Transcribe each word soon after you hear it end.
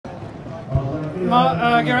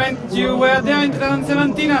Geraint, you were there in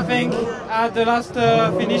 2017, I think, at the last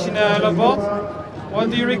finish in Volta. What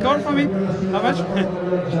do you recall from it? How much?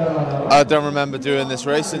 I don't remember doing this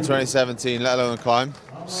race in 2017, let alone climb.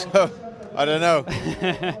 So, I don't know.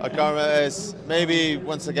 I can't remember. Maybe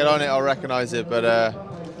once I get on it, I'll recognise it, but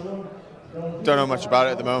don't know much about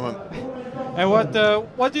it at the moment. And what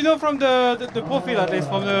do you know from the profile, at least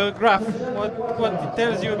from the graph? What it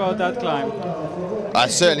tells you about that climb?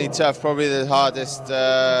 Certainly tough, probably the hardest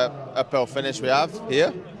uphill finish we have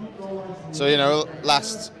here. So, you know,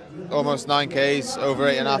 last almost 9Ks, over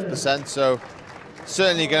 8.5%, so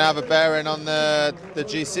certainly going to have a bearing on the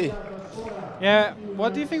GC. Yeah,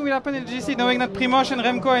 what do you think will happen in the GC, knowing that Primož and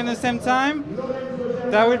Remco are in the same time?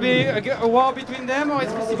 There will be a war between them, or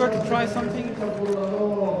it's possible to try something?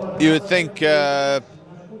 You would think they'll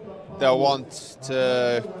want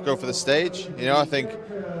to go for the stage. You know, I think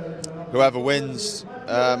whoever wins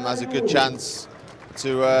has a good chance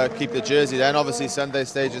to keep the jersey. Then obviously Sunday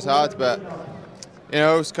stage is hard, but you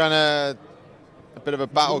know, it's kind of a bit of a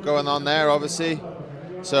battle going on there, obviously.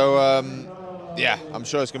 So yeah, I'm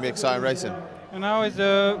sure it's going to be exciting racing. And how is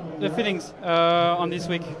the feelings on this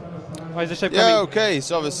week? How is the shape coming? Yeah, okay.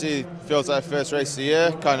 So obviously feels like first race of the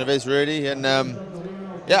year, kind of is really, and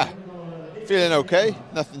yeah, feeling okay.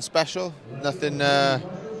 Nothing special, nothing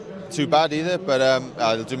too bad either, but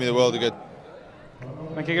it'll do me the world of good.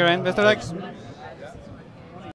 Thank you, Geraint. Best of luck.